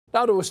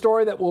Now to a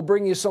story that will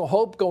bring you some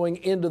hope going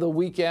into the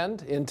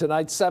weekend. In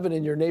tonight's 7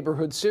 in Your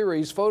Neighborhood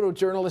series,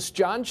 photojournalist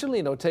John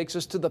Cellino takes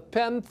us to the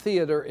Penn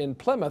Theatre in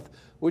Plymouth,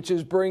 which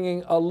is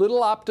bringing a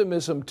little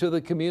optimism to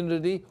the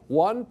community,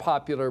 one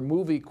popular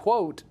movie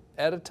quote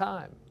at a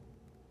time.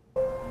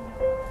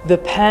 The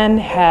Penn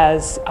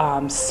has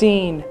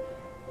seen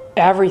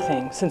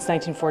everything since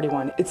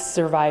 1941. It's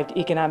survived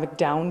economic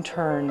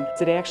downturn.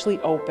 It actually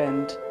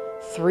opened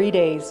 3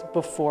 days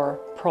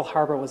before Pearl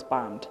Harbor was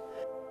bombed.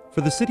 For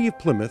the city of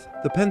Plymouth,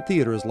 the Penn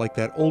Theatre is like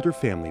that older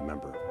family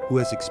member who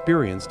has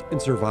experienced and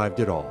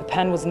survived it all. The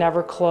Penn was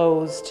never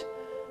closed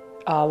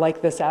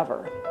like this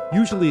ever.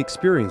 Usually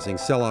experiencing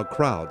sellout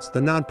crowds,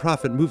 the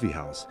nonprofit movie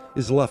house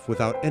is left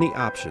without any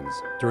options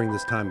during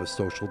this time of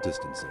social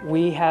distancing.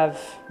 We have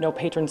no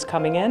patrons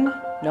coming in,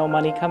 no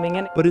money coming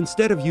in. But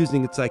instead of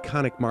using its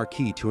iconic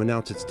marquee to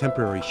announce its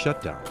temporary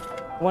shutdown,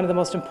 one of the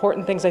most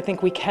important things I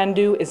think we can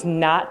do is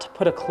not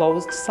put a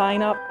closed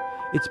sign up.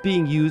 it's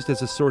being used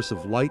as a source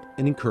of light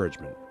and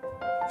encouragement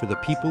for the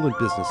people and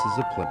businesses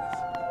of Plymouth.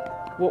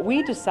 What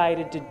we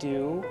decided to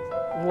do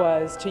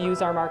was to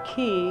use our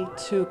marquee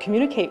to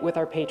communicate with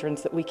our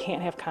patrons that we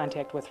can't have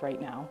contact with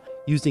right now.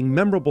 Using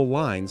memorable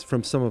lines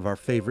from some of our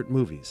favorite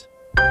movies.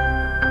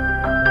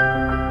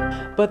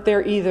 But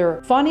they're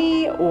either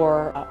funny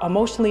or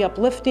emotionally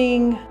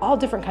uplifting, all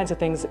different kinds of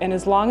things. And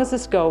as long as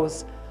this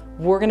goes,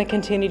 we're going to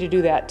continue to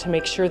do that to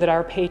make sure that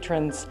our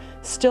patrons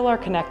still are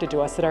connected to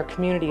us, that our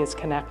community is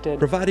connected.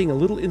 Providing a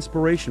little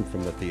inspiration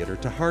from the theater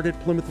to hard-hit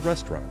Plymouth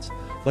restaurants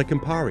like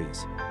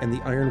Campari's and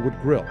the Ironwood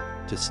Grill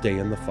to stay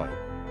in the fight.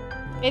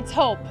 It's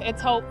hope.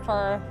 It's hope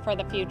for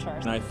the future.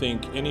 And I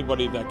think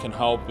anybody that can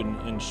help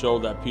and show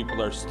that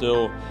people are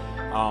still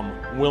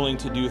willing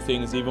to do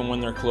things even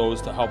when they're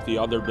closed to help the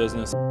other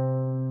business.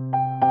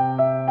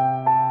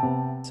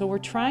 So we're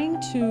trying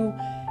to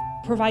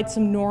provide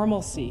some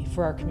normalcy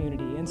for our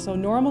community. And so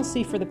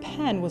normalcy for the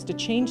Penn was to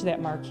change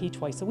that marquee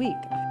twice a week.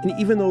 And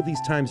even though these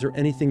times are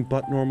anything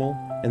but normal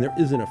and there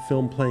isn't a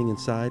film playing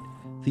inside,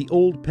 the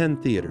old Penn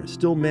Theatre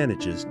still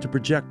manages to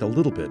project a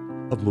little bit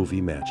of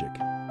movie magic.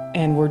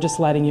 And we're just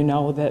letting you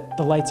know that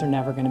the lights are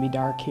never going to be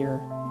dark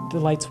here. The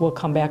lights will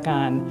come back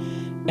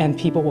on and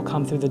people will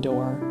come through the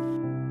door.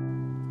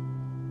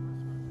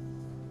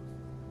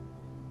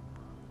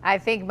 I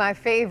think my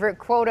favorite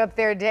quote up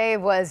there,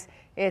 Dave, was,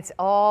 "It's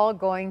all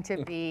going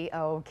to be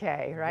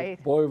okay,"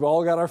 right? Boy, we've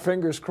all got our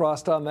fingers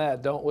crossed on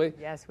that, don't we?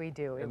 Yes, we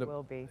do. It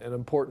will be. An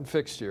important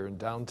fixture in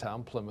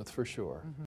downtown Plymouth for sure.